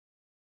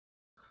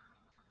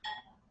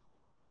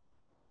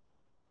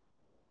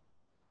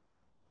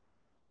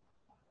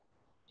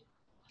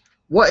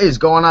What is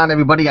going on,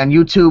 everybody, on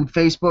YouTube,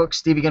 Facebook?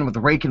 Steve again with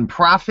Rake and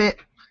Profit,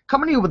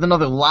 coming to you with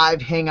another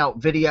live hangout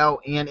video.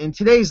 And in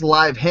today's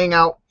live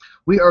hangout,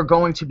 we are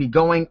going to be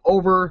going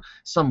over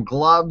some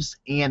gloves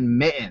and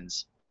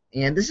mittens.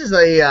 And this is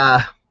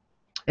an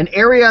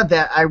area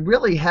that I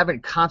really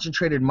haven't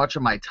concentrated much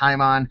of my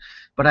time on,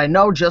 but I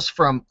know just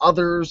from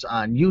others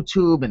on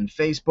YouTube and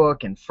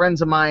Facebook and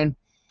friends of mine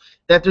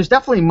that there's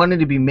definitely money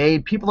to be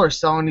made. People are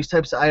selling these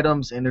types of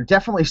items, and they're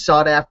definitely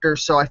sought after.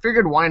 So I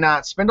figured, why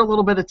not spend a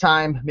little bit of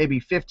time, maybe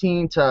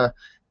 15 to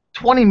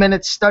 20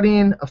 minutes,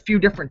 studying a few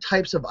different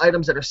types of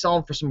items that are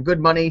selling for some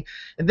good money,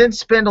 and then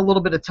spend a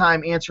little bit of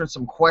time answering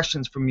some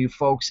questions from you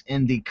folks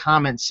in the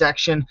comment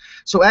section.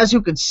 So as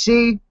you can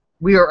see,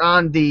 we are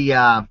on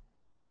the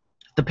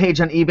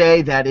page on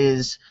eBay that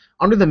is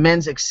under the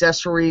men's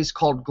accessories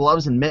called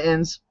Gloves and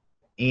Mittens,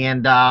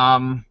 and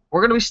we're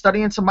going to be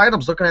studying some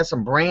items, looking at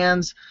some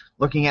brands,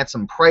 looking at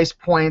some price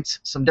points,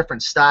 some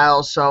different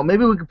styles. So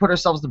maybe we can put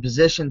ourselves in a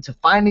position to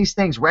find these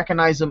things,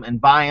 recognize them, and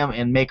buy them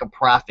and make a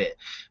profit.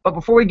 But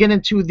before we get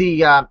into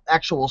the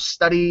actual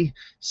study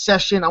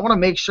session, I want to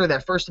make sure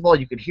that, first of all,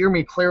 you could hear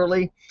me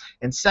clearly,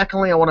 and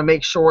secondly, I want to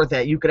make sure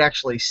that you could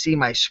actually see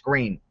my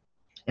screen.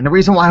 And the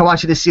reason why I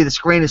want you to see the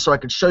screen is so I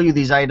could show you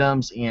these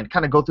items and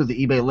kind of go through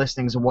the eBay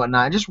listings and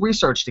whatnot and just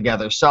research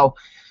together. So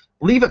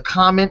leave a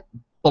comment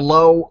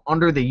below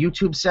under the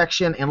YouTube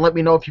section and let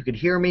me know if you could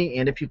hear me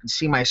and if you can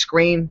see my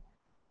screen.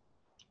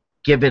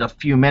 Give it a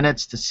few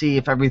minutes to see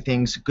if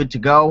everything's good to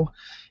go,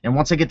 and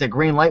once I get the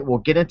green light, we'll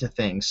get into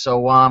things.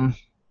 So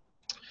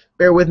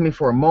bear with me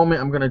for a moment.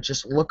 I'm gonna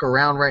just look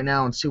around right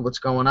now and see what's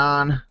going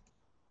on.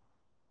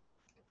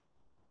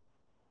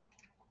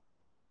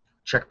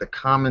 Check the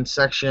comment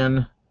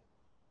section.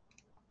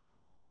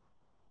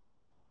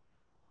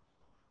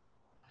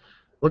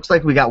 Looks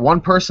like we got one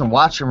person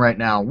watching right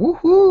now.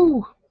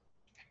 Woohoo!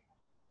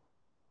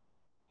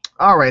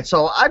 Alright,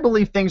 so I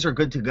believe things are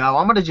good to go.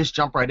 I'm going to just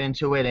jump right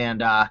into it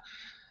and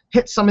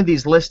hit some of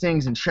these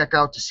listings and check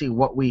out to see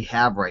what we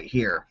have right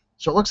here.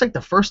 So it looks like the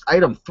first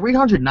item,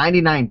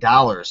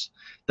 $399.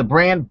 The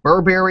brand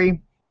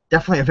Burberry,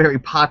 definitely a very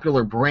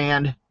popular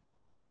brand.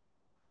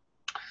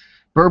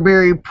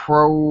 Burberry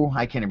Pro,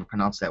 I can't even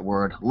pronounce that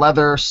word.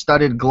 Leather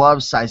studded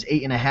gloves, size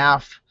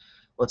 8.5.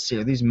 Let's see,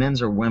 are these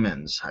men's or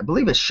women's? I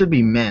believe it should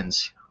be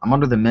men's. I'm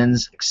under the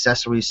men's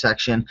accessories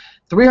section.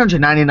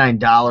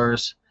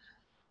 $399.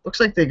 Looks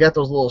like they got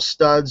those little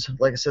studs,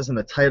 like it says in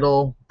the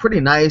title. Pretty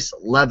nice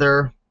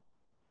leather.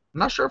 I'm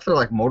not sure if they're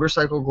like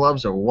motorcycle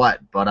gloves or what,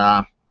 but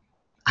I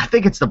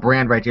think it's the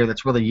brand right here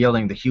that's really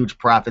yielding the huge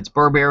profits.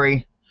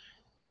 Burberry.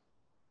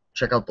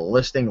 Check out the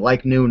listing.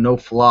 Like new, no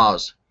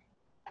flaws.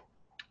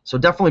 So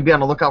definitely be on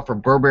the lookout for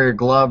Burberry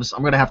gloves.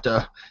 I'm going to have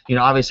to,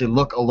 obviously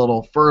look a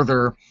little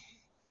further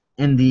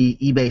in the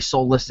eBay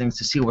sold listings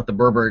to see what the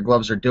Burberry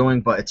gloves are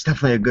doing, but it's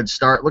definitely a good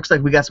start. Looks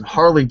like we got some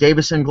Harley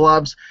Davidson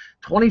gloves,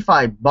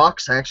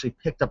 $25. I actually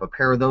picked up a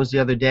pair of those the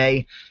other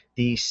day.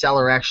 The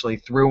seller actually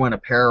threw in a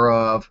pair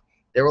of,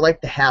 they were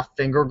like the half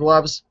finger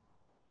gloves,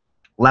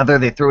 leather.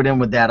 They threw it in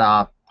with that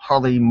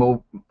Harley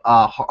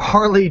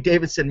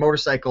Davidson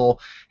motorcycle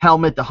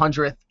helmet, the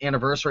 100th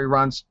anniversary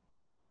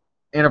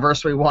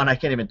one. I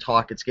can't even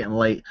talk, it's getting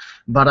late,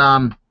 but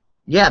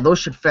yeah, those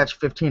should fetch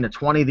 15 to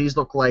 20. These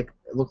look like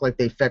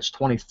they fetch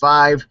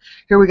 25.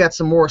 Here we got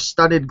some more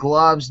studded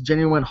gloves,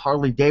 genuine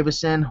Harley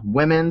Davidson,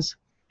 women's,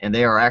 and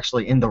they are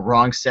actually in the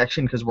wrong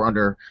section because we're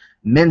under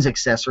men's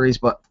accessories,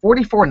 but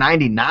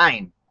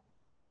 $44.99.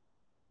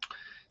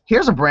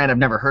 Here's a brand I've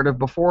never heard of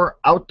before,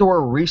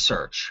 Outdoor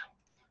Research.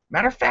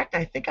 Matter of fact,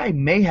 I think I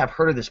may have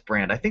heard of this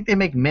brand. I think they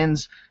make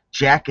men's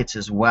jackets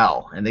as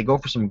well, and they go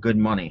for some good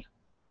money.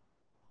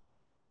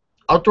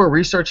 Outdoor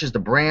Research is the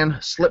brand.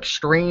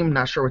 Slipstream,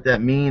 not sure what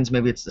that means.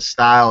 Maybe it's the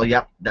style.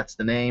 Yep, that's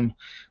the name.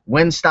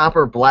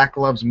 Windstopper, black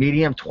gloves,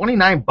 medium,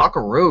 29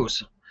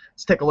 buckaroos.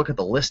 Let's take a look at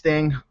the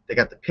listing. They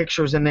got the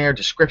pictures in there,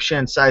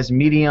 description, size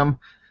medium,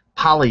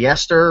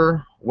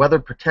 polyester, weather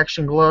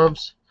protection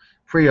gloves,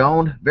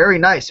 pre-owned. Very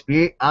nice.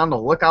 Be on the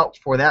lookout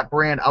for that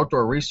brand,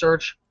 Outdoor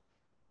Research.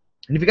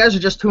 And if you guys are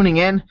just tuning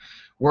in,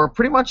 we're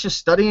pretty much just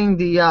studying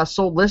the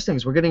sold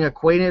listings. We're getting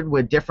acquainted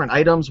with different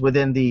items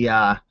within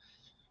the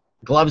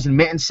gloves and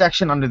mittens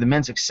section under the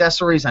men's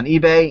accessories on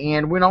eBay,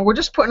 and we're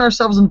just putting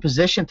ourselves in a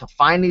position to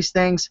find these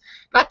things.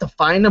 Not to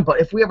find them, but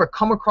if we ever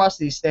come across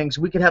these things,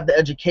 we can have the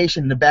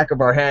education in the back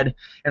of our head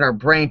and our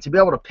brain to be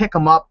able to pick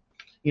them up,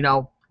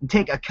 and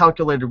take a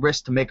calculated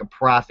risk to make a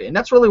profit. And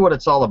that's really what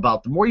it's all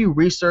about. The more you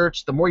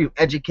research, the more you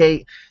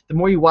educate, the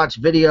more you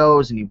watch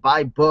videos and you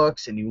buy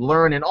books and you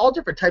learn in all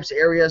different types of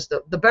areas,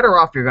 the better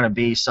off you're going to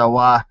be. So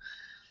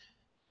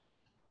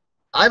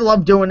I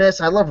love doing this.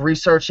 I love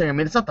researching. I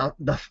mean, it's not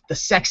the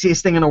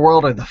sexiest thing in the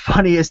world or the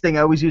funniest thing.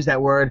 I always use that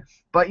word.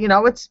 But,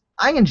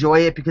 I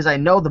enjoy it because I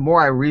know the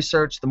more I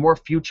research, the more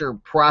future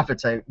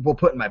profits I will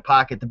put in my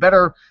pocket, the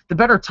better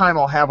time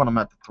I'll have when I'm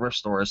at the thrift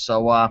stores.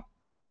 So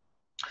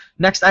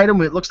next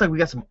item, it looks like we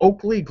got some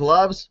Oakley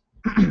gloves.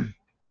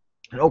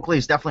 And Oakley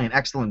is definitely an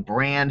excellent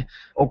brand.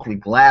 Oakley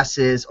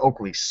glasses,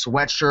 Oakley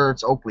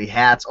sweatshirts, Oakley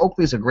hats.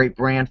 Oakley's a great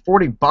brand.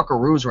 40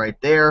 buckaroos right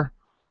there.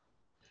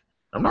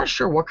 I'm not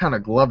sure what kind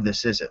of glove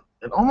this is. It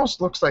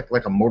almost looks like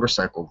a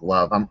motorcycle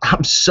glove.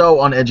 I'm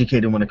so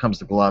uneducated when it comes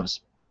to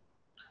gloves.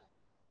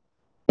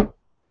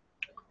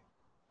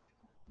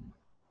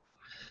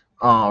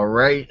 All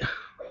right.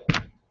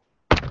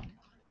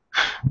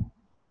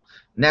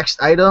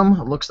 Next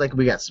item, looks like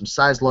we got some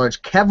size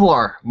large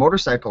Kevlar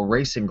motorcycle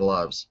racing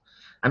gloves.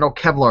 I know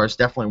Kevlar is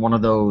definitely one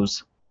of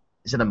those.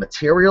 Is it a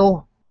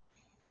material?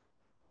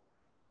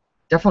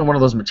 Definitely one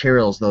of those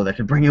materials, though, that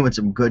could bring you in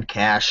some good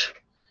cash.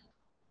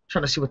 I'm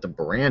trying to see what the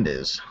brand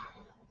is.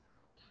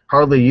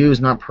 Hardly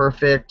used, not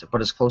perfect,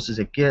 but as close as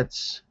it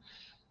gets.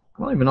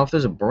 I don't even know if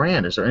there's a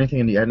brand. Is there anything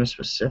in the item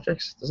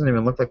specifics? It doesn't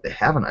even look like they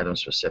have an item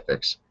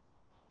specifics.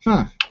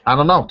 I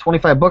don't know.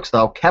 25 bucks,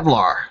 though.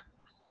 Kevlar.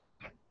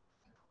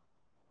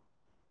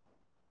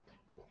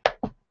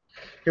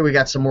 Here we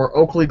got some more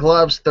Oakley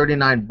gloves,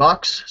 39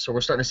 bucks. So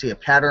we're starting to see a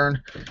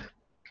pattern.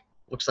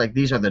 Looks like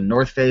these are the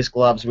North Face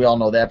gloves. We all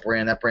know that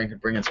brand. That brand could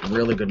bring in some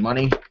really good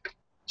money.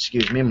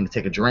 Excuse me, I'm going to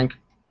take a drink.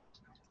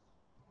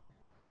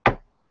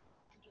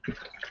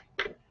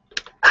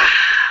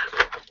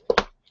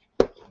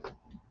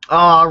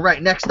 All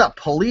right, next up,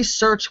 police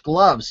search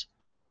gloves.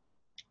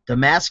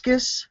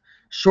 Damascus,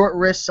 short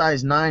wrist,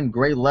 size 9,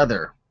 gray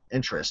leather.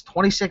 Interest,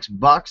 26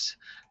 bucks.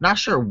 Not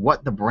sure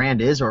what the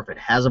brand is or if it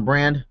has a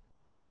brand.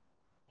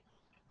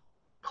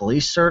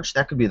 Police search,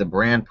 that could be the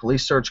brand.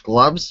 Police search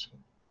gloves.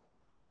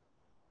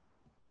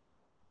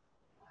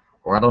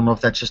 Or I don't know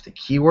if that's just a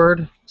keyword.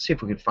 Let's see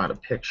if we can find a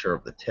picture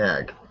of the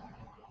tag.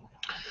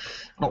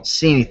 I don't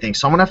see anything,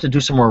 so I'm going to have to do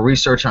some more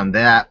research on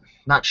that.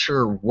 Not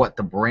sure what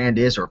the brand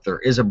is or if there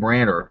is a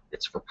brand or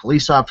it's for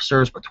police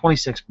officers, but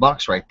 26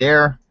 bucks right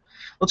there.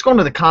 Let's go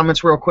into the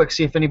comments real quick,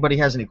 see if anybody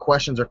has any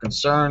questions or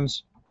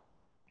concerns.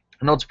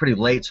 I know it's pretty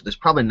late, so there's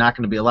probably not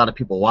going to be a lot of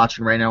people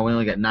watching right now. We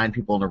only got 9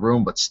 people in the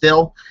room, but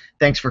still,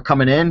 thanks for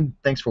coming in.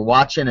 Thanks for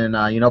watching and,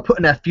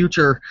 putting that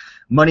future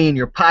money in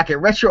your pocket.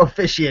 Retro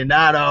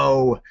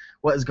aficionado.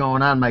 What is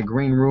going on, my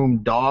green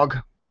room dog?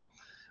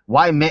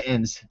 Why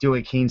Mittens?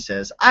 Dewey Keene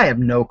says. I have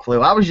no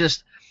clue.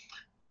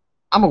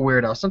 I'm a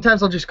weirdo.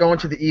 Sometimes I'll just go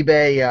into the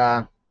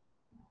eBay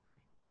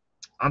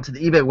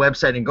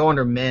website and go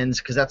under men's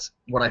because that's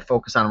what I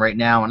focus on right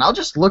now, and I'll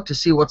just look to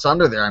see what's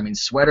under there. I mean,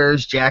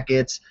 sweaters,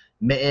 jackets,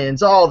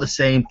 mittens, all the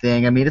same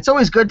thing. I mean, it's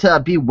always good to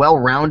be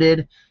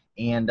well-rounded,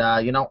 and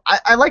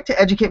I like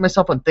to educate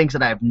myself on things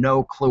that I have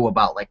no clue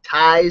about, like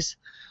ties.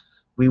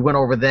 We went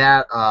over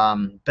that.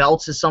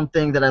 Belts is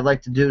something that I'd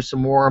like to do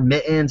some more.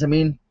 Mittens, I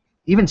mean,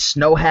 even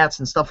snow hats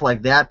and stuff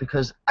like that,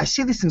 because I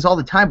see these things all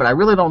the time, but I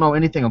really don't know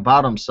anything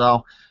about them.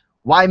 So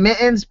why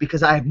Mittens?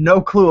 Because I have no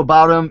clue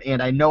about them,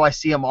 and I know I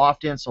see them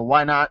often, so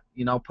why not,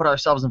 put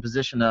ourselves in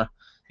position to,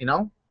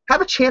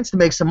 have a chance to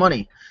make some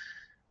money.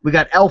 We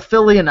got El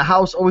Philly in the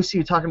house. Always see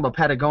you talking about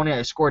Patagonia.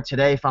 I scored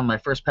today, found my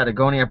first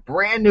Patagonia.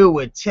 Brand new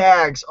with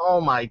tags. Oh,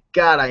 my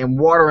God, I am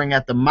watering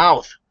at the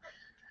mouth.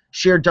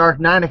 Sheer Dark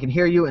 9, I can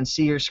hear you and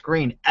see your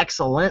screen.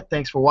 Excellent.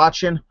 Thanks for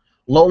watching.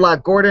 Lola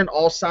Gordon,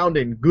 all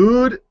sounding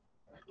good.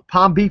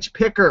 Palm Beach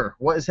Picker,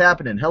 what is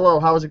happening? Hello,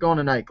 how is it going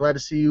tonight? Glad to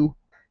see you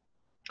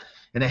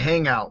in a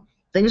hangout.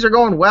 Things are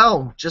going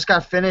well. Just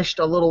got finished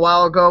a little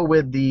while ago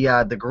with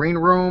the green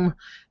room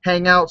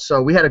hangout,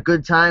 so we had a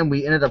good time.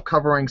 We ended up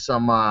covering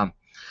some of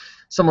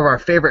our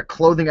favorite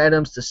clothing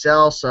items to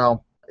sell.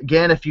 So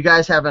again, if you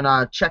guys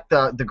haven't checked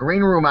the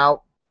green room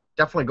out,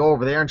 definitely go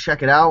over there and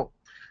check it out.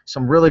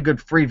 Some really good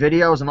free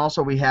videos, and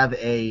also we have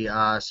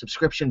a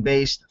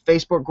subscription-based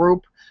Facebook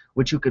group,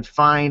 which you could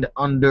find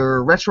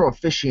under Retro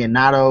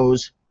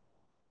Aficionado's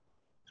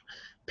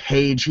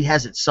page. He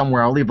has it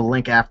somewhere. I'll leave a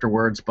link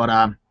afterwards, but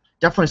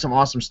definitely some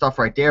awesome stuff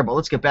right there. But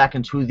let's get back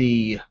into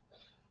the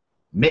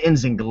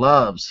mittens and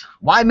gloves.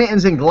 Why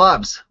mittens and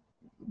gloves?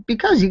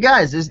 Because, you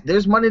guys,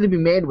 there's money to be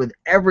made with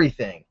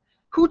everything.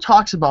 Who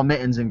talks about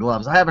mittens and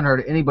gloves? I haven't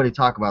heard anybody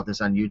talk about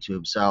this on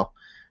YouTube, so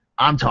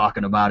I'm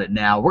talking about it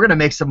now. We're going to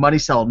make some money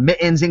selling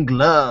mittens and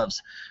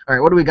gloves. All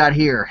right, what do we got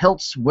here?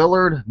 Hiltz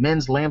Willard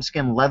men's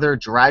lambskin leather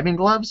driving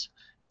gloves.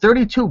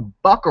 32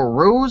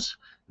 buckaroos.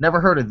 Never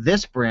heard of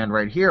this brand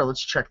right here.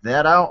 Let's check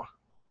that out.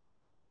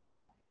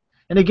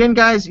 And again,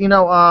 guys,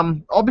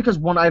 all because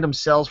one item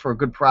sells for a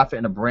good profit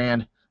in a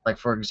brand, like,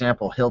 for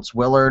example, Hiltz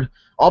Willard,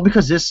 all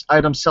because this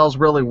item sells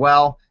really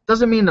well,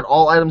 doesn't mean that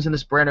all items in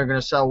this brand are going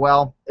to sell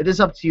well. It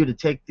is up to you to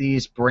take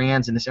these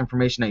brands and this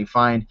information that you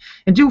find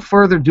and do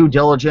further due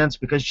diligence,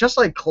 because just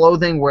like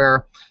clothing,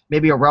 where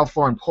maybe a Ralph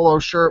Lauren polo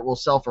shirt will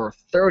sell for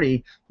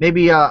 $30,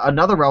 maybe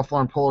another Ralph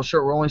Lauren polo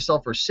shirt will only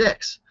sell for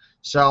 $6.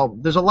 So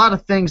there's a lot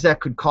of things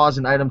that could cause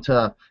an item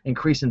to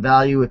increase in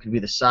value. It could be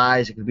the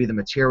size, it could be the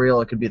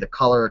material, it could be the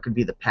color, it could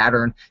be the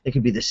pattern, it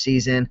could be the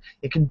season,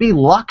 it could be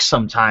luck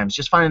sometimes,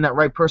 just finding that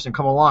right person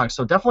come along.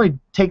 So definitely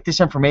take this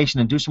information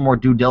and do some more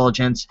due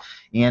diligence,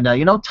 and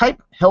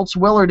type Hiltz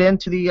Willard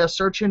into the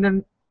search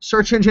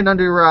engine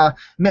under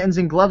mittens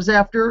and gloves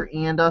after,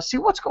 and see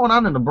what's going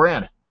on in the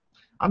brand.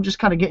 I'm just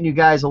kind of getting you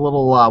guys a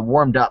little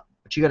warmed up,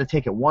 but you got to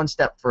take it one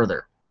step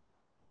further.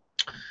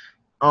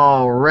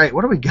 All right,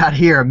 what do we got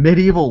here?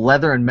 Medieval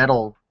leather and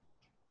metal.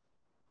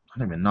 I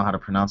don't even know how to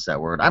pronounce that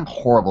word. I'm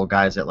horrible,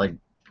 guys, at like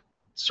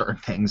certain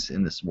things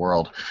in this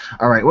world.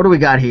 All right, what do we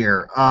got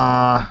here?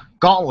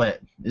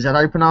 Gauntlet. Is that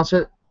how you pronounce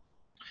it?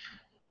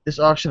 This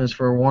auction is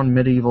for one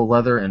medieval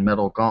leather and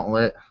metal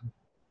gauntlet.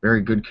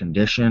 Very good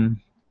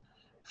condition.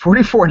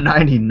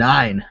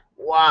 $44.99.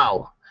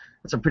 Wow.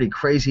 That's a pretty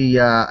crazy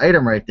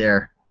item right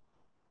there.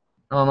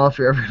 I don't know if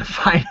you're ever going to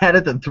find that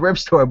at the thrift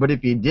store, but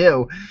if you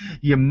do,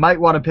 you might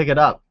want to pick it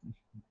up.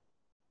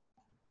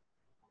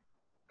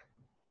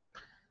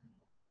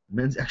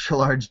 Men's extra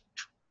large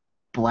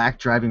black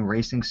driving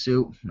racing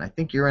suit. I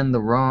think you're in the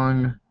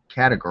wrong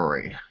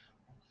category.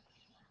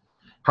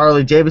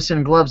 Harley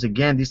Davidson gloves.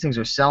 Again, these things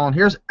are selling.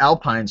 Here's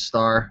Alpine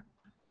Star.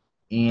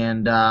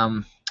 And I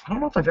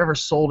don't know if I've ever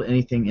sold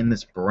anything in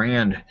this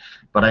brand,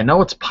 but I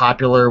know it's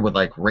popular with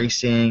like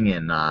racing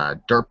and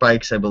dirt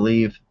bikes, I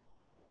believe.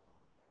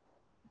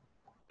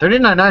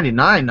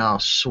 $39.99 now.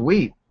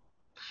 Sweet.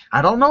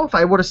 I don't know if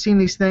I would have seen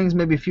these things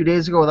maybe a few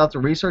days ago without the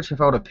research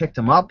if I would have picked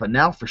them up, but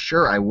now for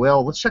sure I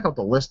will. Let's check out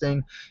the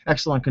listing.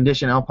 Excellent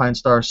condition Alpine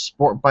Star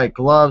sport bike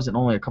gloves and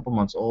only a couple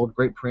months old.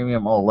 Great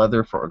premium all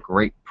leather for a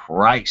great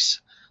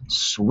price.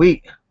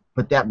 Sweet.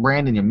 Put that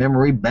brand in your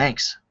memory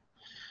banks.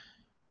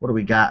 What do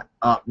we got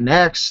up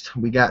next?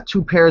 We got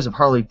 2 pairs of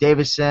Harley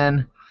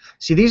Davidson.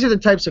 See, these are the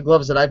types of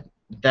gloves that I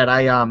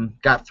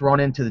got thrown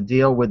into the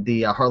deal with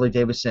the Harley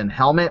Davidson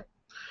helmet.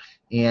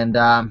 And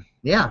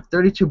yeah,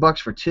 $32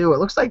 for 2. It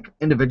looks like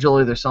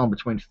individually they're selling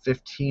between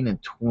 15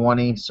 and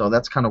 20, so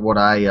that's kind of what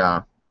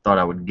I thought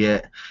I would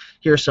get.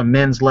 Here's some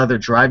men's leather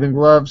driving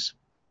gloves.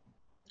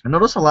 I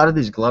notice a lot of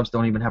these gloves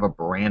don't even have a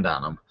brand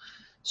on them,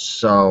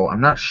 so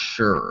I'm not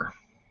sure.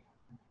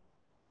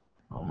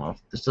 I don't know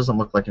if this doesn't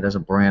look like it has a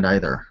brand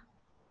either.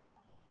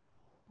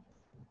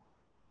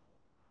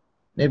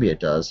 Maybe it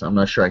does. I'm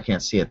not sure. I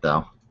can't see it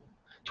though.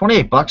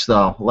 $28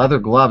 though. Leather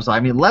gloves. I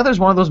mean, leather's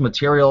one of those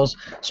materials,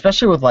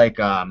 especially with like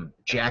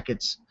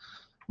jackets.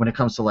 When it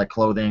comes to like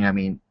clothing, I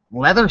mean,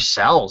 leather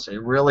sells.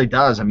 It really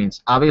does. I mean,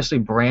 obviously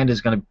brand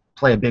is going to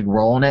play a big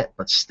role in it,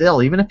 but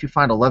still, even if you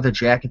find a leather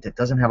jacket that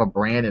doesn't have a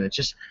brand and it's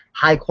just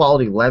high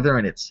quality leather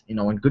and it's, you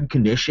know, in good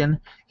condition,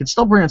 you can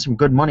still bring in some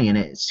good money in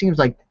it. It seems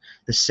like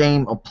the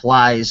same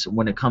applies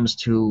when it comes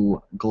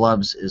to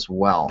gloves as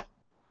well.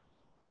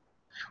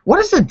 What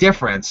is the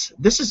difference?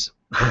 This is,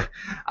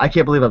 I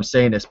can't believe I'm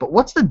saying this, but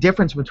what's the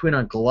difference between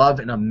a glove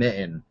and a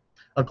mitten?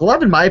 A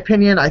glove, in my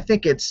opinion, I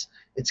think it's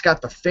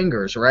got the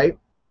fingers, right?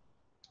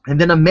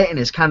 And then a mitten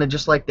is kind of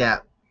just like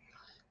that.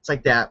 It's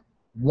like that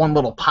one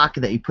little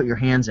pocket that you put your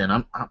hands in.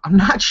 I'm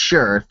not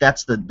sure if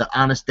that's the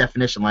honest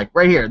definition. Like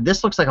right here,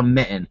 this looks like a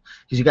mitten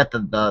because you got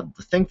the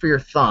thing for your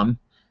thumb.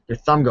 Your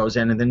thumb goes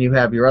in, and then you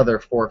have your other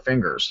 4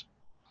 fingers.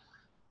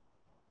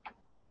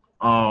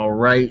 All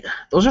right,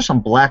 those are some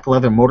black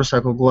leather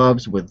motorcycle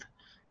gloves with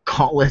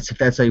gauntlets, if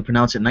that's how you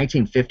pronounce it.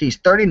 1950s,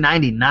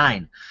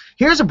 $30.99.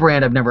 Here's a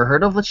brand I've never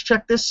heard of. Let's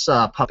check this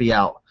puppy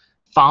out.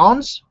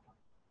 Fonz.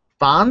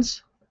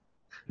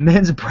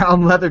 Men's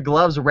brown leather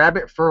gloves,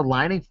 rabbit fur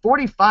lining,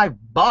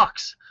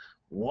 $45.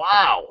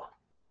 Wow.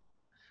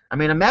 I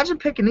mean, imagine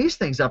picking these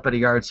things up at a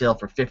yard sale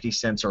for 50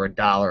 cents or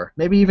 $1,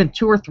 maybe even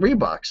 $2 or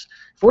 $3.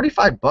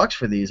 $45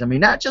 for these. I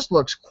mean, that just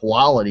looks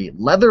quality.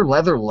 Leather,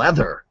 leather,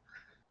 leather.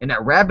 And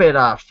that rabbit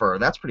fur,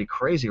 that's pretty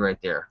crazy right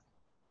there.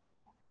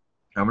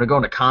 I'm going to go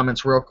into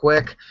comments real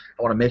quick.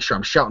 I want to make sure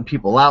I'm shouting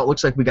people out.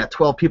 Looks like we got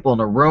 12 people in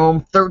the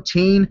room,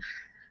 13.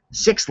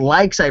 6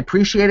 likes. I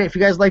appreciate it. If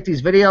you guys like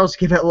these videos,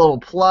 give it a little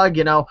plug,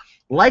 you know.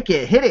 Like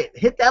it.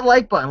 Hit that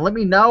like button. Let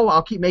me know.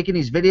 I'll keep making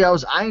these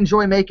videos. I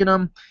enjoy making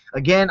them.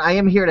 Again, I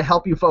am here to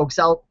help you folks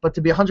out, but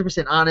to be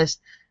 100%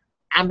 honest,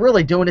 I'm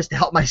really doing this to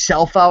help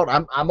myself out.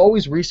 I'm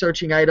always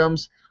researching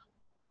items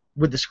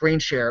with the screen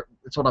share.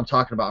 That's what I'm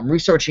talking about. I'm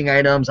researching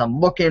items. I'm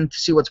looking to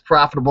see what's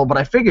profitable, but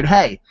I figured,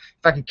 hey,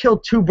 if I could kill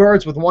 2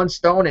 birds with 1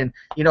 stone and,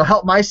 you know,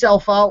 help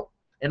myself out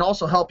and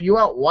also help you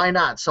out, why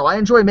not? So I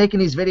enjoy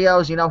making these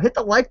videos. You know, hit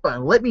the like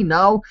button. Let me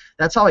know.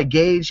 That's how I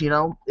gauge, you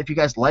know, if you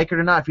guys like it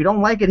or not. If you don't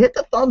like it, hit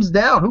the thumbs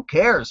down. Who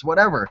cares?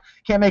 Whatever.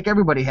 Can't make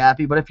everybody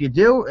happy, but if you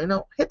do, you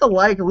know, hit the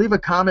like, leave a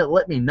comment,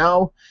 let me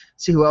know.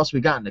 See who else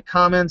we got in the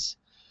comments.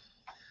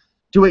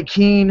 Do It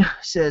Keen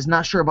says,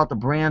 not sure about the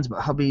brands, but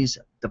hubby's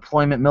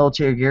deployment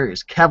military gear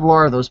is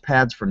Kevlar. Those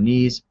pads for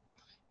knees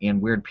and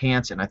weird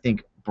pants, and I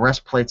think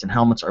breastplates and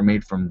helmets are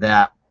made from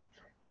that.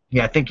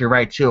 Yeah, I think you're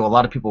right, too. A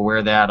lot of people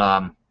wear that,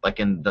 like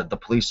in the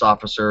police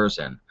officers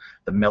and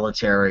the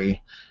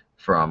military,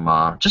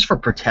 from just for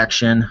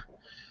protection.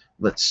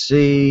 Let's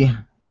see.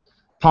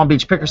 Palm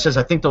Beach Picker says,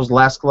 I think those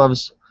last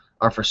gloves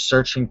are for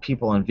searching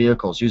people in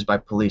vehicles used by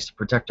police to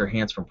protect their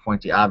hands from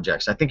pointy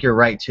objects. I think you're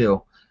right,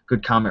 too.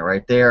 Good comment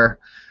right there.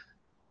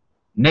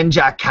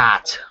 Ninja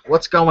Cat.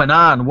 What's going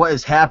on? What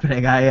is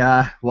happening?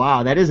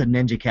 Wow, that is a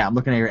Ninja Cat. I'm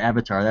looking at your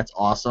avatar. That's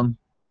awesome.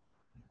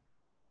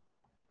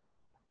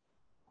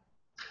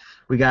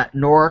 We got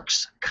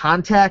Norx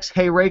contacts.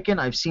 Hey, Rakin,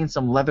 I've seen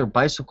some leather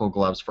bicycle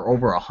gloves for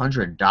over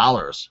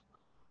 $100.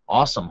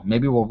 Awesome.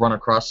 Maybe we'll run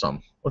across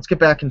some. Let's get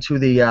back into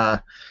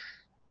the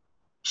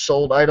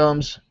sold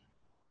items.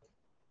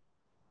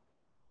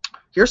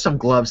 Here's some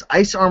gloves.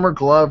 Ice Armor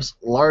gloves,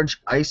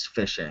 large ice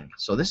fishing.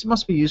 So this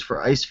must be used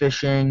for ice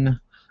fishing,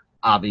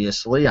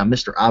 obviously. I'm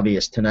Mr.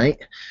 Obvious tonight.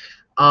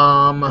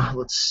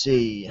 Let's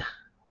see.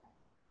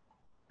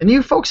 And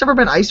you folks ever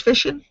been ice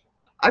fishing?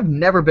 I've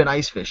never been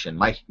ice fishing.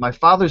 My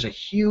father's a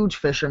huge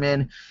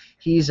fisherman.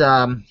 He's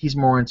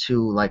more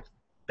into like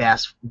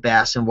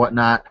bass and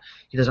whatnot.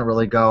 He doesn't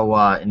really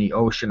go in the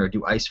ocean or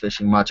do ice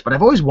fishing much. But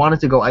I've always wanted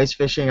to go ice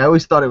fishing. I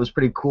always thought it was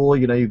pretty cool.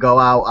 You know, you go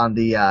out on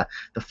the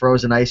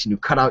frozen ice and you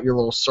cut out your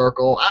little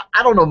circle.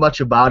 I don't know much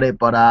about it,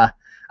 but I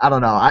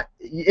don't know.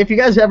 If you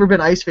guys have ever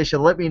been ice fishing,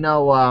 let me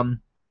know.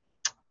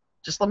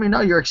 Just let me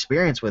know your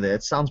experience with it.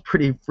 It sounds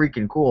pretty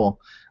freaking cool.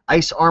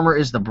 Ice Armor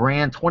is the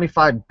brand,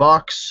 25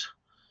 bucks.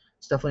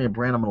 It's definitely a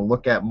brand I'm going to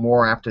look at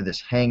more after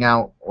this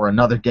hangout or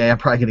another day. I'm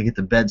probably going to get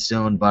to bed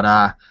soon,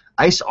 but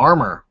Ice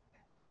Armor.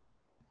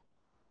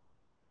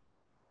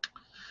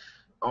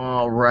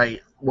 All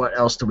right, what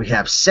else do we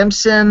have?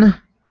 Simpson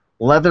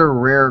leather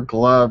rare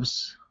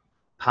gloves,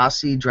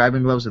 Posse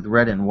driving gloves with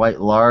red and white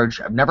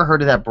large. I've never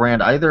heard of that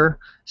brand either.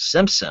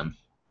 Simpson.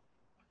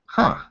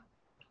 Huh.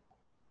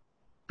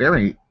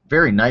 Very,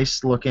 very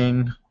nice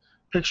looking.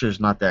 Picture's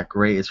not that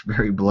great. It's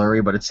very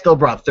blurry, but it still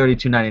brought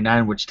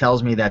 $32.99, which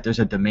tells me that there's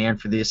a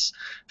demand for this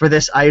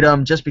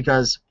item. Just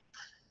because,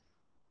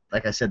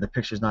 like I said, the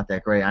picture's not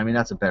that great. I mean,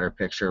 that's a better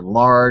picture.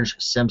 Large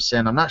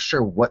Simpson. I'm not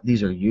sure what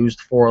these are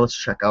used for. Let's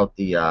check out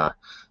the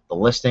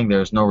listing.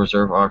 There's no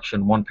reserve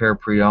auction. One pair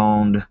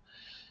pre-owned.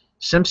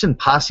 Simpson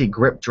Posse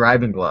grip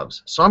driving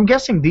gloves. So I'm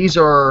guessing these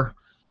are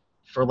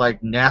for like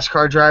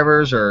NASCAR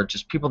drivers or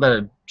just people that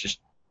are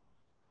just,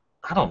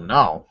 I don't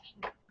know.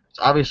 It's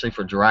obviously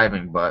for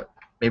driving, but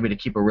maybe to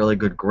keep a really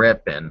good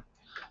grip, and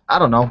I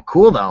don't know.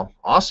 Cool though.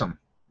 Awesome.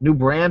 New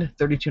brand,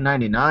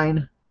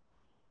 $32.99.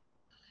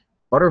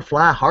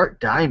 Butterfly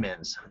Heart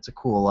Diamonds. That's a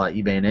cool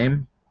eBay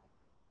name.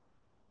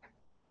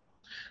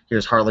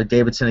 Here's Harley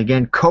Davidson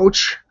again.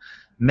 Coach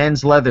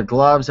men's leather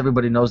gloves.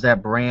 Everybody knows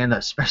that brand,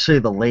 especially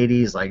the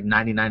ladies. Like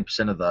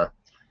 99% of the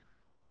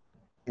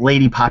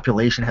lady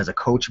population has a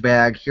Coach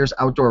bag. Here's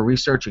Outdoor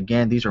Research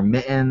again. These are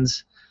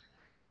Mittens.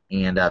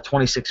 And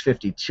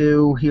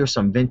 $26.52. Here's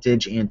some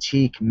vintage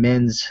antique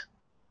men's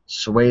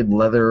suede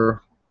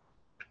leather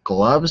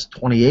gloves.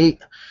 $28.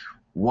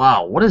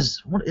 Wow, what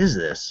is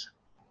this?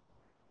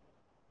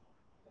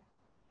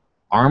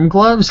 Arm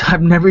gloves?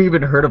 I've never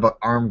even heard of an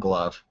arm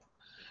glove.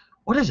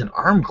 What is an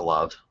arm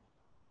glove?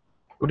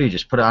 What do you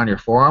just put it on your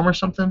forearm or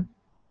something?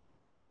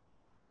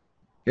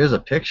 Here's a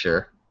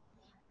picture.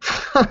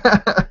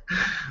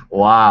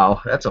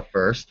 Wow, that's a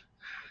first.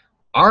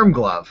 Arm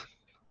glove.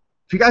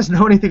 If you guys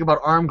know anything about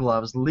arm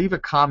gloves, leave a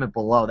comment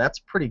below. That's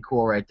pretty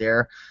cool right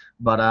there.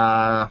 But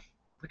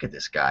look at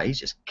this guy. He's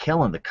just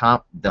killing the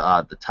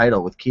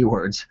title with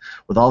keywords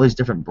with all these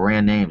different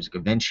brand names.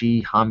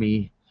 Givenchy,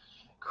 Hami,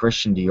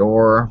 Christian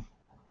Dior.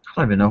 I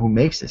don't even know who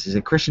makes this. Is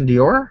it Christian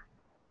Dior?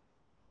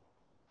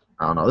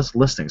 I don't know. This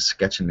listing's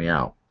sketching me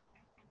out.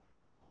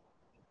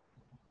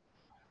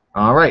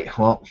 All right.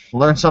 Well,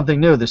 learn something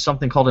new. There's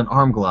something called an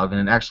arm glove,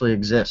 and it actually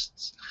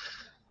exists.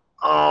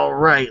 All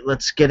right,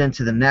 let's get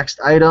into the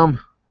next item.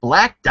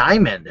 Black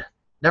Diamond.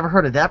 Never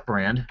heard of that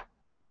brand.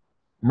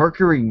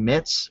 Mercury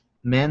mitts,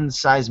 men's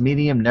size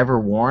medium, never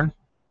worn.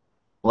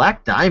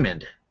 Black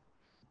Diamond.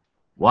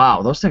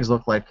 Wow, those things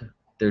look like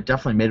they're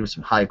definitely made with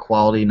some high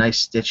quality,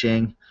 nice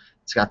stitching.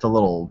 It's got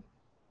the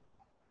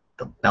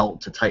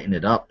belt to tighten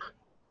it up.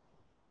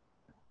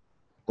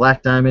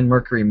 Black Diamond,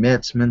 Mercury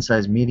mitts, men's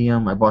size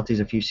medium. I bought these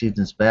a few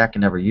seasons back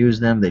and never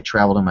used them. They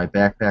traveled in my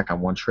backpack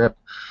on one trip,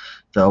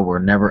 though were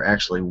never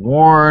actually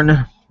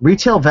worn.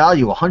 Retail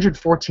value,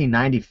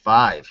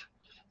 $114.95.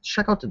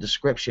 Check out the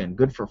description.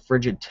 Good for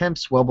frigid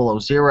temps, well below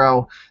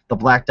zero. The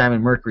Black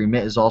Diamond Mercury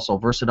Mitt is also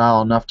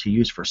versatile enough to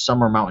use for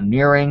summer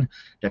mountaineering.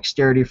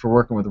 Dexterity for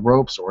working with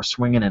ropes or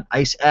swinging an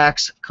ice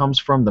axe comes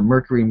from the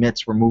Mercury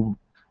Mitt's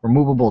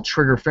removable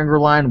trigger finger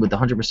line with the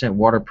 100%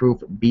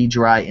 waterproof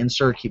Be-Dry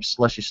insert. Keeps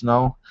slushy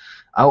snow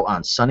out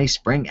on sunny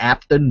spring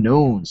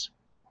afternoons.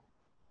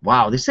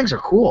 Wow, these things are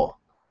cool.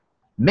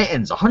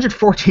 Mittens,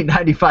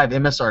 $114.95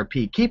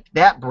 MSRP. Keep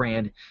that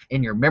brand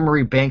in your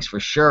memory banks for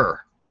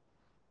sure.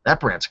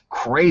 That brand's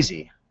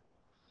crazy.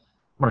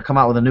 I'm going to come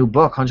out with a new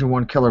book,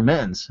 101 Killer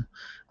Mittens.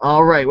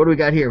 All right, what do we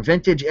got here?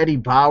 Vintage Eddie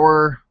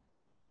Bauer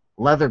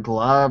leather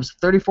gloves,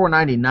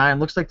 $34.99.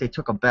 Looks like they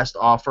took a best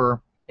offer.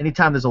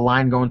 Anytime there's a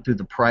line going through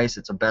the price,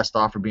 it's a best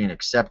offer being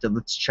accepted.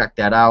 Let's check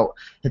that out.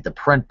 Hit the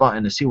print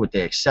button to see what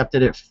they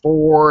accepted it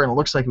for, and it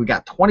looks like we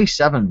got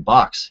 27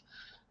 bucks.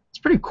 It's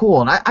pretty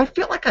cool, and I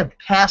feel like I've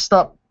passed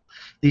up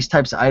these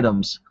types of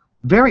items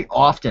very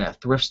often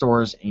at thrift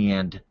stores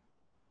and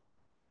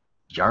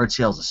yard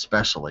sales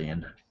especially,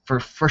 and for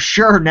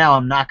sure now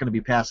I'm not going to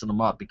be passing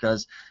them up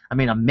because, I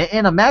mean, a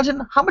mitten,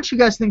 imagine how much you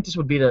guys think this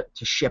would be to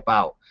ship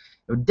out.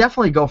 It would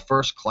definitely go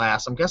first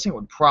class. I'm guessing it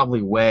would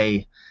probably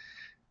weigh,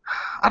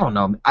 I don't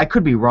know, I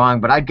could be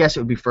wrong, but I guess it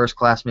would be first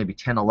class, maybe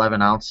 10,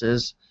 11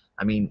 ounces.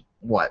 I mean,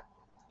 what,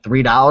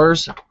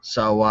 $3?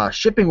 So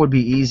shipping would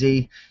be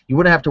easy. You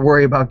wouldn't have to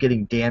worry about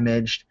getting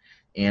damaged.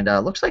 And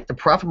looks like the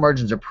profit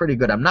margins are pretty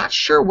good. I'm not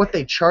sure what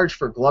they charge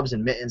for gloves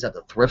and mittens at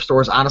the thrift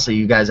stores. Honestly,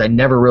 you guys, I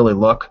never really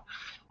look.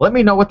 Let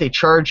me know what they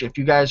charge if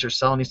you guys are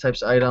selling these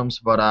types of items.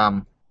 But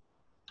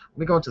let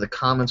me go into the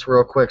comments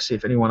real quick, see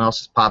if anyone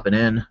else is popping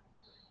in.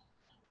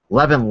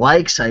 11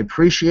 likes. I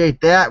appreciate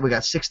that. We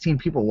got 16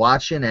 people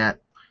watching at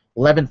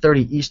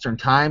 11:30 Eastern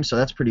time, so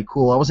that's pretty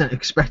cool. I wasn't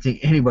expecting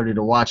anybody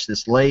to watch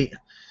this late,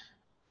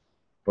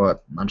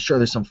 but I'm sure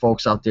there's some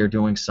folks out there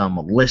doing some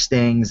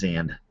listings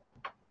and,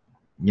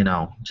 you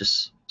know,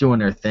 just doing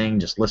their thing,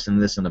 just listening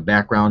to this in the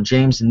background.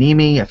 James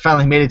Nemi, I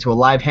finally made it to a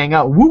live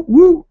hangout. Woo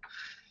woo!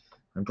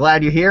 I'm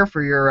glad you're here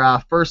for your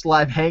first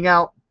live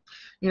hangout.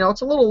 You know,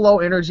 it's a little low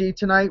energy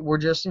tonight. We're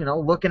just, you know,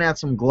 looking at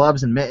some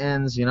gloves and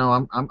mittens. You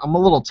know, I'm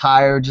a little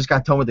tired. Just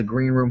got done with the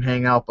green room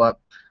hangout, but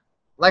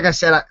like I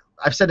said,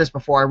 I've said this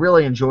before. I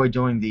really enjoy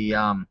doing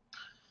the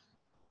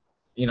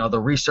you know, the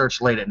research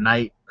late at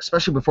night,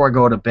 especially before I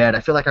go to bed. I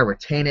feel like I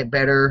retain it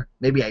better.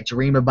 Maybe I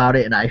dream about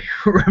it and I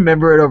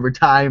remember it over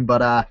time.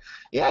 But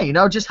yeah, you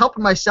know, just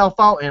helping myself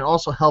out and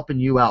also helping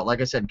you out. Like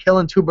I said,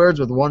 killing two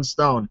birds with one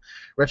stone.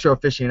 Retro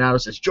Aficionado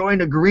says, join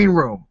the green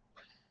room.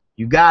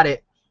 You got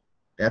it.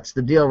 That's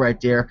the deal right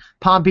there.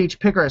 Palm Beach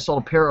Picker, I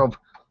sold a pair of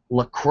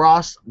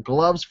lacrosse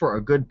gloves for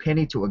a good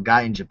penny to a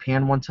guy in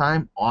Japan one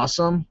time.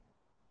 Awesome.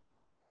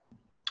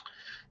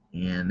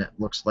 And it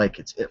looks like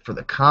it's it for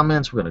the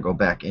comments. We're going to go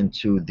back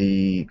into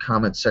the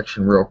comment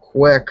section real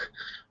quick.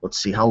 Let's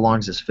see, how long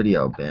has this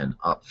video been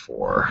up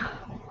for?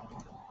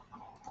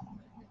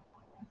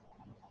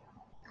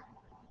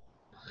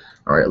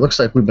 All right, it looks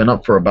like we've been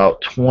up for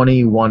about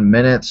 21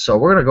 minutes. So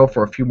we're going to go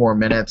for a few more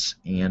minutes,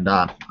 and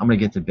I'm going to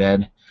get to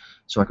bed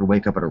so I can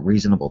wake up at a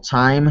reasonable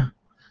time.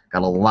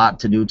 Got a lot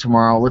to do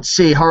tomorrow. Let's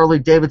see, Harley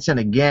Davidson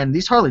again.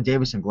 These Harley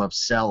Davidson gloves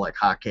sell like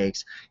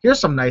hotcakes. Here's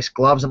some nice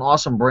gloves, an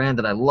awesome brand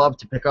that I love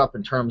to pick up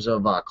in terms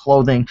of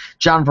clothing.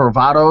 John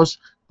Varvatos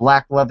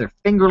black leather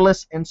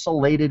fingerless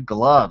insulated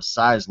gloves,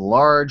 size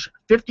large,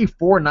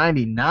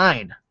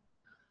 $54.99.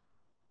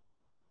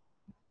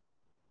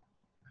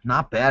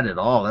 Not bad at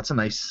all. That's a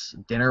nice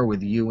dinner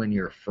with you and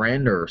your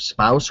friend or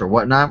spouse or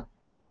whatnot.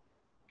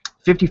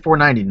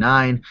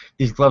 $54.99.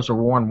 These gloves were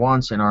worn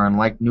once and are in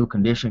like new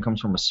condition.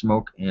 Comes from a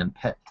smoke and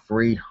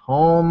pet-free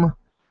home.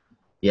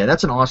 Yeah,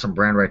 that's an awesome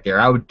brand right there.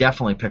 I would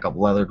definitely pick up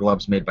leather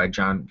gloves made by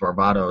John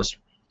Varvatos.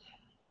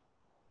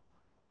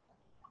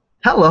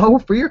 Hello,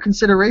 for your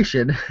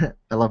consideration.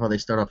 I love how they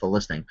start off the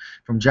listing.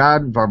 From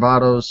John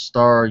Varvatos,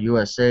 Star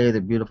USA,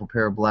 the beautiful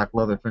pair of black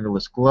leather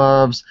fingerless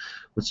gloves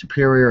with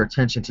superior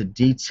attention to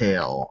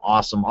detail.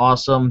 Awesome,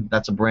 awesome.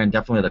 That's a brand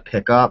definitely to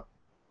pick up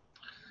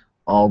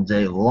all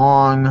day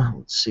long.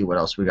 Let's see what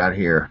else we got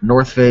here.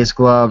 North Face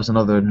gloves,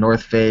 another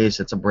North Face.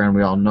 It's a brand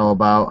we all know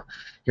about.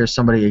 Here's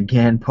somebody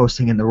again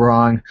posting in the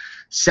wrong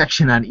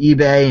section on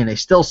eBay, and they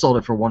still sold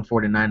it for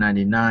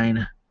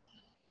 $149.99.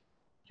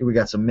 Here we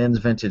got some men's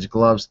vintage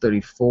gloves,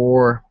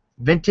 34.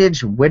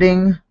 Vintage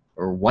Whiting,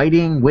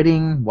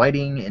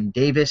 and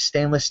Davis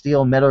stainless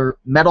steel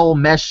metal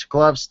mesh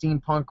gloves,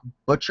 steampunk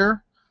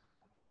butcher.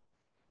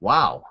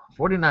 Wow,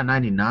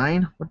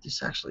 $49.99. What does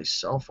this actually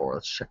sell for?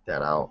 Let's check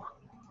that out.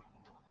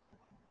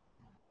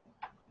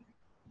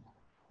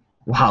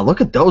 Wow, look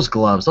at those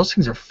gloves. Those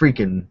things are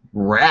freaking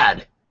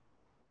rad.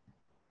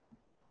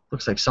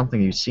 Looks like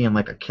something you see in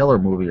like a killer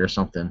movie or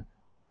something.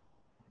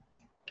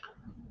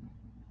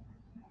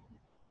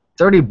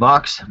 30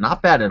 bucks,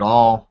 not bad at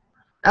all.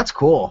 That's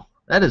cool.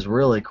 That is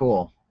really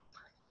cool.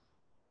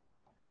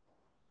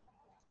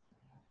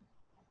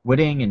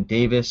 Whiting and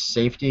Davis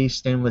safety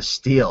stainless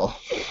steel.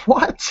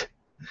 What?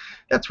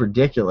 That's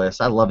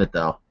ridiculous. I love it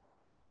though.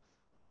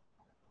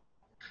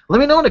 Let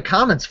me know in the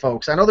comments,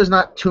 folks. I know there's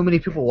not too many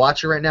people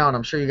watching right now, and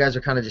I'm sure you guys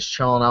are kind of just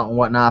chilling out and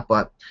whatnot,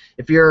 but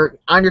if you're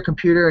on your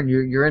computer and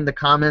you're in the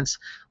comments,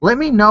 let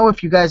me know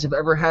if you guys have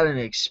ever had an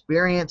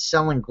experience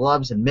selling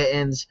gloves and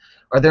mittens.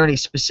 Are there any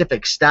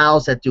specific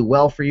styles that do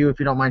well for you? If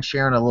you don't mind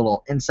sharing a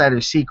little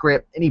insider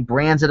secret, any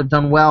brands that have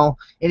done well,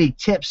 any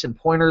tips and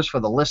pointers for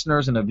the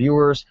listeners and the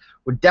viewers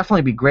would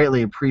definitely be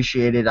greatly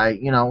appreciated.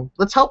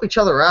 Let's help each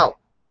other out.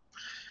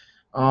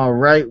 All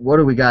right, what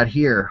do we got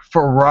here?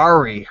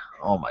 Ferrari.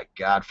 Oh my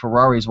God,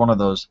 Ferrari is one of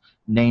those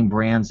name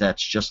brands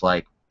that's just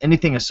like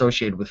anything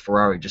associated with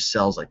Ferrari just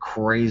sells like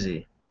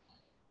crazy.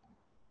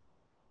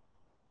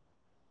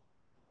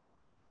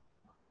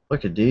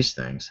 Look at these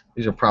things.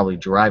 These are probably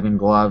driving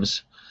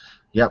gloves.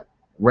 Yep,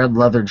 red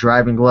leather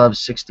driving gloves,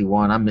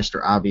 61. I'm Mr.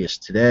 Obvious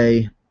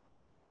today.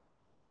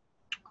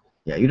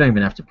 Yeah, you don't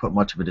even have to put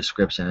much of a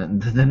description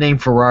in it. The name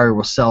Ferrari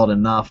will sell it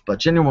enough, but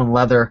genuine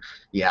leather,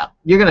 yeah,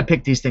 you're going to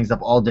pick these things up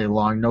all day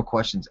long, no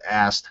questions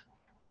asked.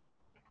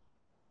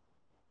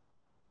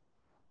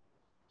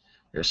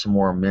 There's some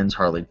more men's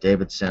Harley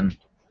Davidson.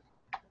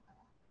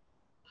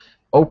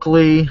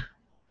 Oakley.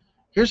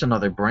 Here's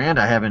another brand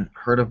I haven't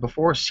heard of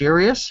before.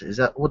 Sirius? Is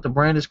that what the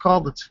brand is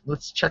called?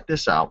 Let's check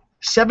this out.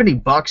 70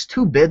 bucks,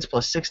 2 bids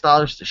plus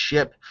 $6 to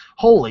ship.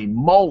 Holy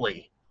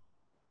moly.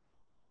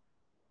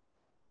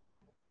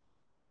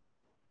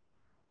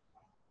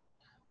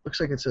 Looks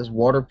like it says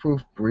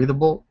waterproof,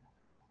 breathable.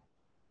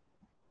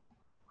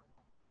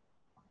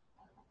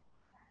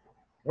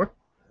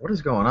 What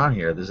is going on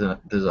here? There's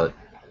a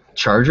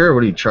charger.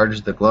 What do you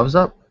charge the gloves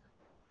up?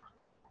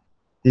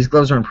 These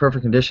gloves are in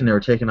perfect condition. They were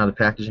taken out of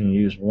packaging and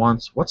used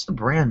once. What's the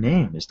brand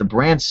name? Is the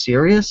brand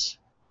Serious?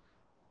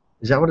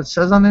 Is that what it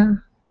says on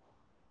there?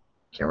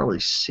 Can't really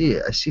see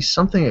it. I see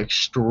something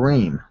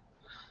extreme.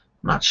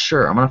 I'm not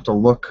sure. I'm going to have to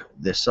look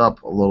this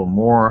up a little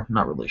more. I'm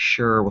not really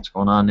sure what's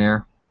going on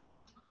there.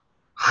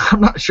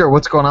 I'm not sure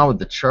what's going on with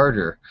the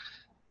charger.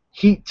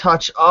 Heat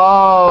touch.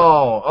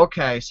 Oh,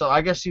 okay. So I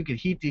guess you could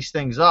heat these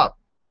things up.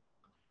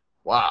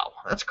 Wow,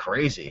 that's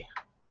crazy.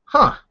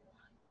 Huh.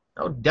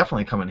 That would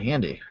definitely come in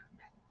handy.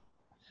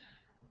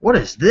 What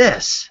is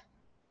this?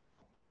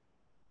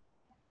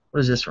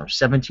 What is this from?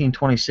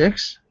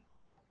 1726?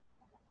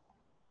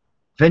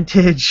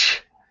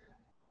 Vintage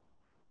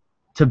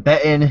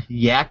Tibetan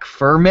yak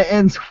fur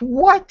mittens?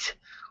 What?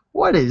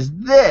 What is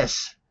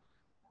this?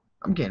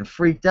 I'm getting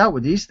freaked out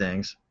with these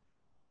things.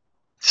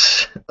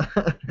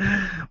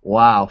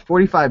 Wow,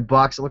 45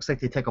 bucks. It looks like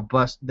they took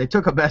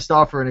a best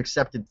offer and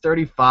accepted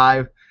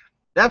 35.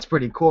 That's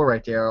pretty cool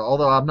right there.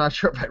 Although I'm not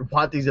sure if I'd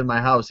want these in my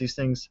house. These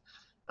things,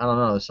 I don't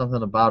know. There's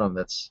something about them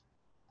that's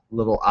a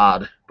little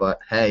odd. But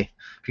hey,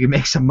 if you can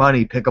make some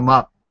money, pick them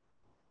up.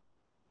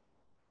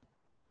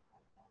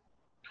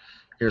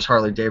 Here's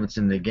Harley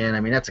Davidson again. I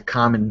mean, that's a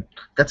common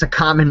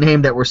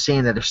name that we're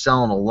seeing that they're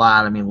selling a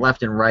lot. I mean,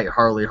 left and right,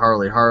 Harley,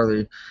 Harley,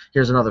 Harley.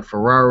 Here's another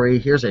Ferrari.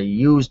 Here's a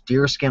used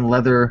deerskin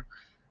leather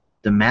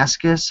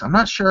Damascus. I'm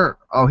not sure.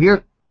 Oh,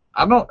 here,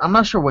 I'm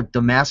not sure what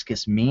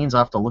Damascus means.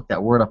 I'll have to look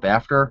that word up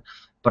after.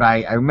 But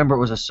I remember it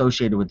was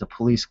associated with the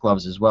police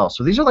gloves as well.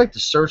 So these are like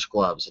the search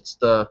gloves.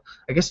 I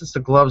guess it's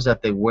the gloves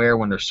that they wear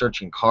when they're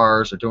searching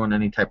cars or doing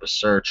any type of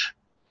search.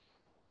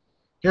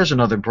 Here's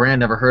another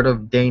brand never heard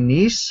of,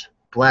 Dainese.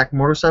 Black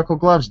motorcycle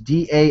gloves,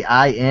 Dainese,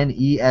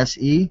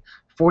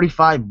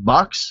 45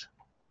 bucks.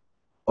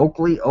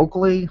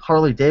 Oakley,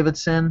 Harley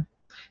Davidson.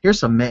 Here's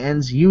some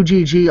mittens,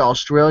 UGG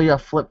Australia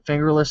flip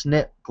fingerless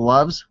knit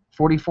gloves,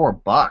 44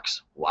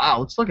 bucks. Wow,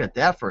 let's look at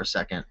that for a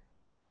second.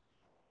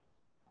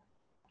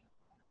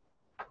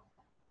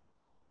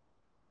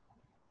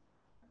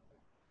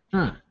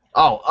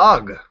 Oh,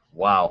 UGG.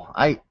 Wow,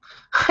 I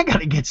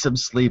gotta get some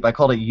sleep. I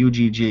called it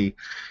UGG.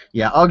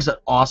 Yeah, UGG's an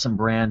awesome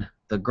brand.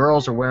 The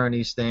girls are wearing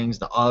these things,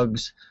 the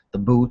Uggs, the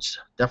boots,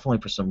 definitely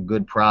for some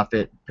good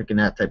profit, picking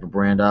that type of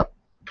brand up,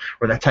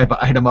 or that type of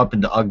item up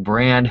in the UGG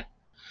brand.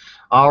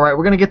 All right,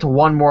 we're going to get to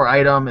one more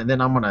item, and then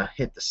I'm going to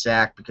hit the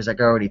sack because I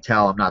can already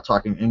tell I'm not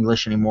talking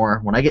English anymore.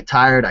 When I get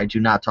tired, I do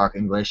not talk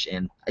English,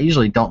 and I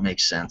usually don't make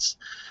sense.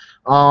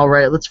 All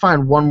right, let's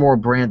find one more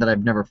brand that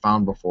I've never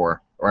found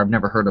before, or I've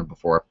never heard of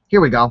before. Here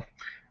we go.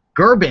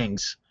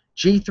 Gerbing's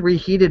G3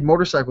 heated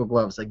motorcycle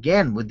gloves,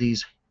 again with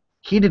these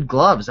heated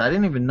gloves. I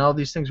didn't even know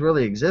these things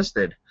really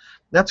existed.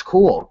 That's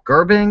cool.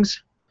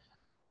 Gerbing's.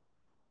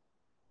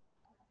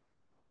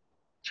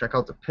 Check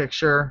out the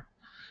picture.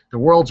 The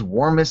world's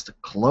warmest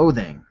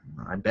clothing.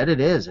 I bet it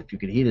is if you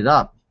could heat it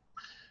up.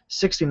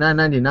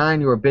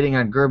 $69.99. You are bidding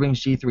on Gerbing's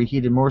G3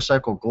 heated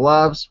motorcycle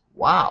gloves.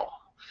 Wow.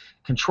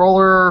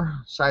 Controller,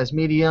 size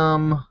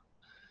medium.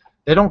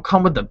 They don't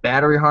come with the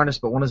battery harness,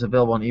 but one is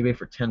available on eBay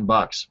for 10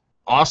 bucks.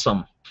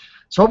 Awesome.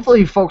 So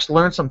hopefully you folks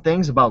learned some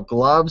things about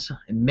gloves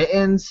and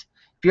mittens.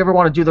 If you ever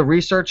want to do the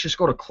research, just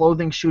go to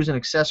clothing, shoes, and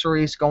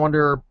accessories. Go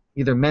under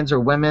either men's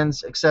or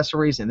women's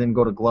accessories, and then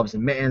go to gloves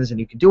and mittens. And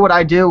you can do what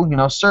I do,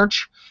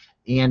 search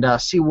and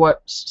see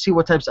what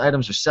types of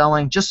items are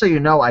selling. Just so you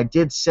know, I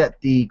did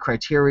set the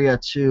criteria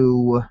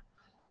to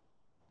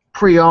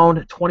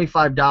pre-owned,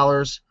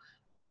 $25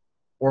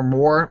 or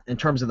more in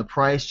terms of the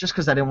price, just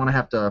because I didn't want to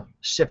have to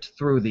sift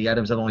through the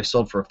items that only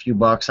sold for a few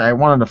bucks. I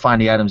wanted to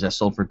find the items that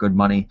sold for good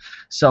money.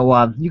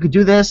 So you could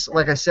do this,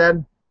 like I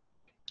said.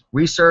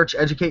 Research,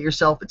 educate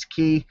yourself. It's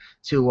key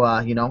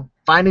to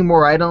finding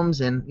more items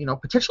and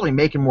potentially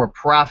making more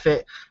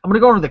profit. I'm going to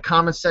go into the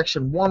comments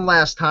section one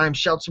last time,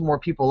 shout some more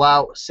people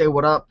out, say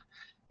what up,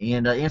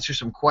 and answer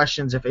some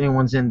questions if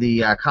anyone's in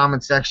the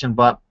comment section.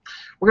 But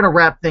we're going to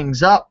wrap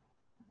things up.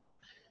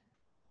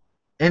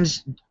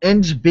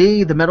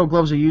 NB, the metal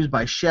gloves are used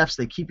by chefs.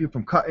 They keep you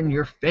from cutting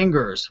your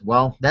fingers.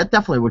 Well, that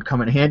definitely would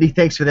come in handy.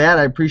 Thanks for that.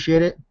 I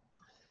appreciate it.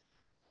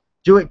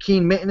 Do It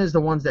Keen Mitten is the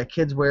ones that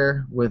kids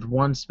wear with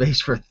one space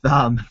for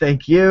thumb.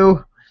 Thank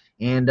you.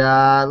 And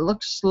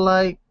looks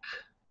like,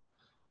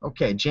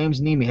 okay, James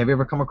Nemi. Have you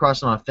ever come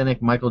across an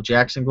authentic Michael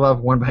Jackson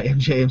glove worn by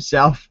MJ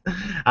himself?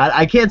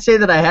 I can't say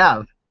that I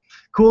have.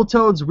 Cool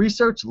Toads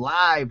Research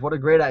Live. What a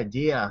great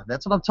idea.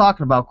 That's what I'm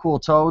talking about, Cool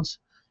Toads.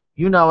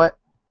 You know it.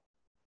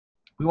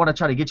 We want to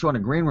try to get you on a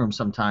green room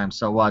sometime,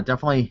 so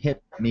definitely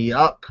hit me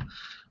up.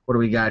 What do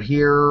we got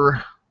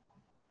here?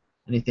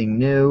 Anything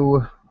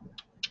new?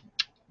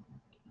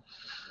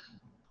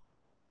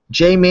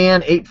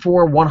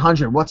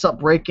 J-Man84100, what's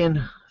up,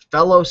 Rakin?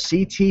 Fellow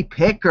CT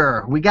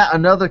picker. We got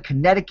another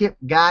Connecticut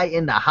guy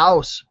in the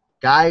house.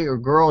 Guy or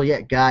girl?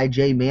 Yeah, guy,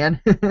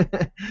 J-Man.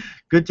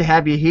 Good to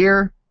have you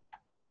here.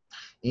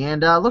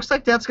 And looks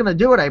like that's going to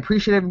do it. I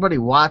appreciate everybody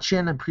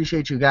watching. I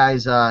appreciate you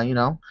guys,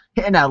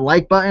 hitting that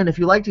like button. If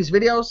you like these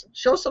videos,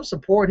 show some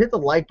support. Hit the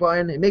like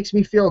button. It makes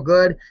me feel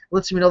good. It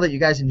lets me know that you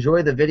guys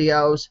enjoy the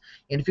videos.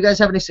 And if you guys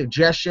have any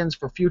suggestions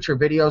for future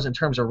videos in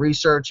terms of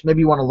research, maybe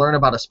you want to learn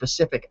about a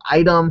specific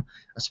item,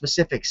 a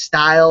specific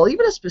style,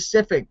 even a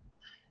specific,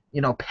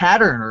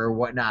 pattern or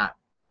whatnot,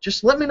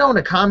 just let me know in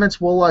the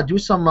comments. We'll do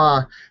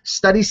some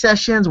study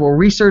sessions. We'll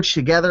research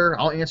together.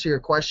 I'll answer your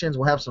questions.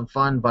 We'll have some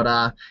fun.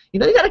 But, you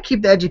got to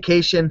keep the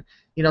education,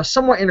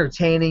 somewhat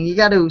entertaining. You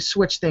got to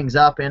switch things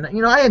up. And,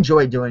 I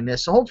enjoy doing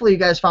this. So hopefully you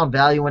guys found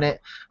value in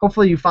it.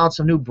 Hopefully you found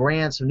some new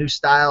brands, some new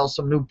styles,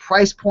 some new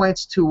price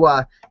points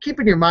to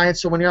keep in your mind.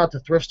 So when you're out to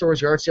thrift stores,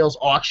 yard sales,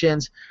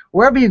 auctions,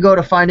 wherever you go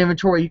to find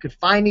inventory, you could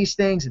find these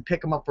things and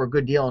pick them up for a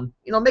good deal and,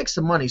 make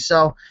some money.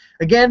 So,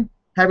 again,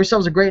 have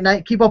yourselves a great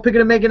night. Keep on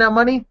picking and making that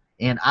money.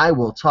 And I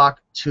will talk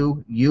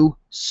to you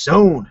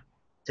soon.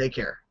 Take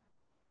care.